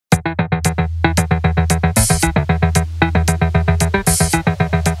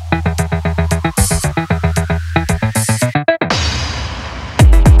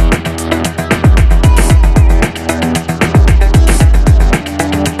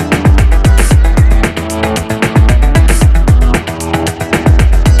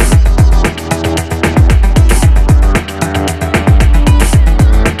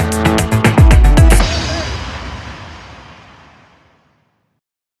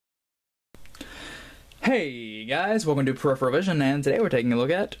Hey guys, welcome to Peripheral Vision, and today we're taking a look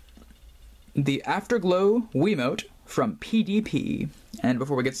at the Afterglow Wiimote from PDP. And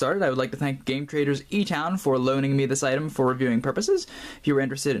before we get started, I would like to thank Game Traders eTown for loaning me this item for reviewing purposes. If you are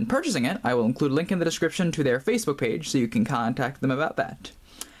interested in purchasing it, I will include a link in the description to their Facebook page so you can contact them about that.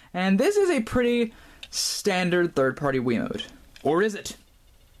 And this is a pretty standard third-party Wiimote. Or is it?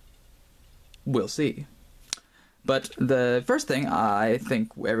 We'll see. But the first thing I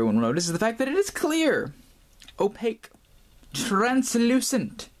think everyone will notice is the fact that it is clear, opaque,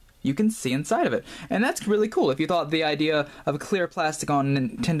 translucent. You can see inside of it. And that's really cool. If you thought the idea of clear plastic on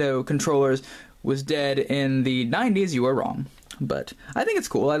Nintendo controllers was dead in the 90s, you were wrong. But I think it's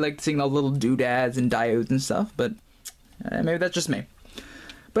cool. I like seeing all the little doodads and diodes and stuff, but maybe that's just me.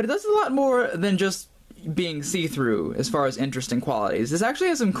 But it does a lot more than just being see-through as far as interesting qualities. This actually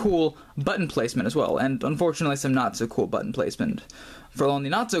has some cool button placement as well, and unfortunately some not-so-cool button placement. For on the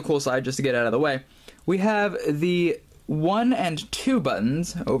not-so-cool side, just to get out of the way, we have the 1 and 2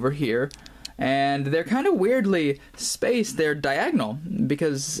 buttons over here, and they're kind of weirdly spaced. They're diagonal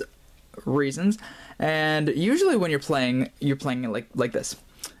because reasons, and usually when you're playing it like this.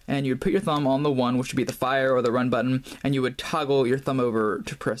 And you would put your thumb on the 1, which would be the fire or the run button, and you would toggle your thumb over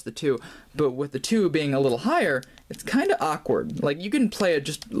to press the 2. But with the 2 being a little higher, it's kind of awkward. Like, you can play it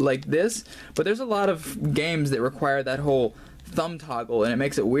just like this, but there's a lot of games that require that whole thumb toggle, and it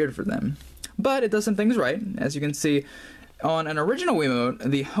makes it weird for them. But it does some things right. As you can see, on an original Wiimote,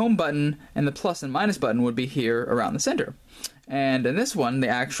 the home button and the plus and minus button would be here around the center. And in this one, they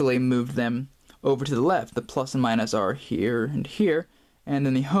actually moved them over to the left. The plus and minus are here and here, and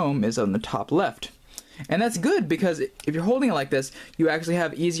then the home is on the top left. And that's good because if you're holding it like this, you actually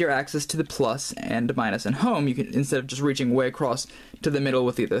have easier access to the plus and minus and home. You can, instead of just reaching way across to the middle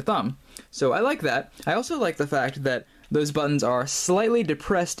with either thumb. So I like that. I also like the fact that those buttons are slightly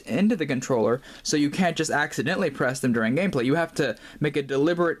depressed into the controller, so you can't just accidentally press them during gameplay. You have to make a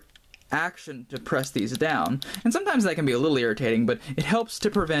deliberate action to press these down. And sometimes that can be a little irritating, but it helps to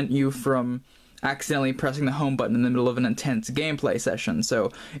prevent you from accidentally pressing the home button in the middle of an intense gameplay session,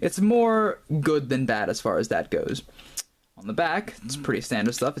 so it's more good than bad as far as that goes. On the back, it's pretty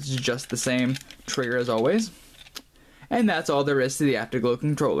standard stuff. It's just the same trigger as always. And that's all there is to the Afterglow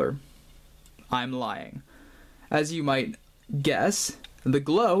controller. I'm lying. As you might guess, the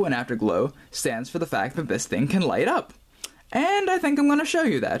glow in Afterglow stands for the fact that this thing can light up. And I think I'm going to show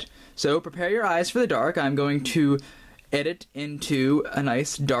you that. So prepare your eyes for the dark. I'm going to edit into a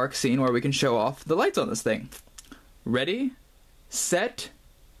nice dark scene where we can show off the lights on this thing. Ready, set,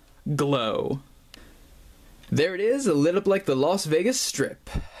 glow. There it is, lit up like the Las Vegas Strip.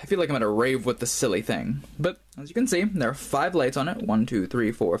 I feel like I'm at a rave with the silly thing. But as you can see, there are 5 lights on it. 1, 2,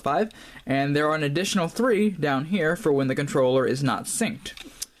 3, 4, 5. And there are an additional 3 down here for when the controller is not synced.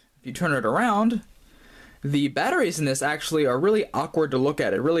 If you turn it around, the batteries in this actually are really awkward to look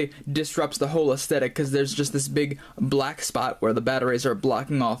at. It really disrupts the whole aesthetic because there's just this big black spot where the batteries are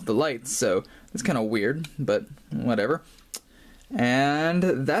blocking off the lights, so it's kind of weird, but whatever. And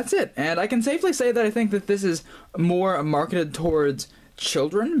that's it. And I can safely say that I think that this is more marketed towards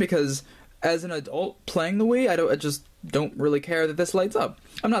children because as an adult playing the Wii, I just don't really care that this lights up.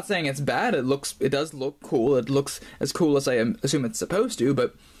 I'm not saying it's bad. It does look cool. It looks as cool as I assume it's supposed to,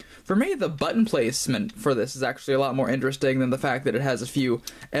 but for me, the button placement for this is actually a lot more interesting than the fact that it has a few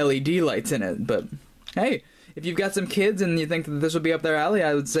LED lights in it. But hey, if you've got some kids and you think that this would be up their alley,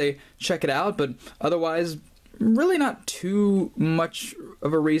 I would say check it out. But otherwise, really not too much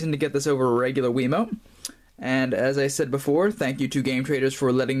of a reason to get this over a regular Wiimote. And as I said before, thank you to Game Traders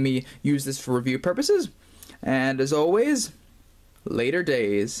for letting me use this for review purposes. And as always, later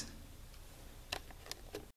days.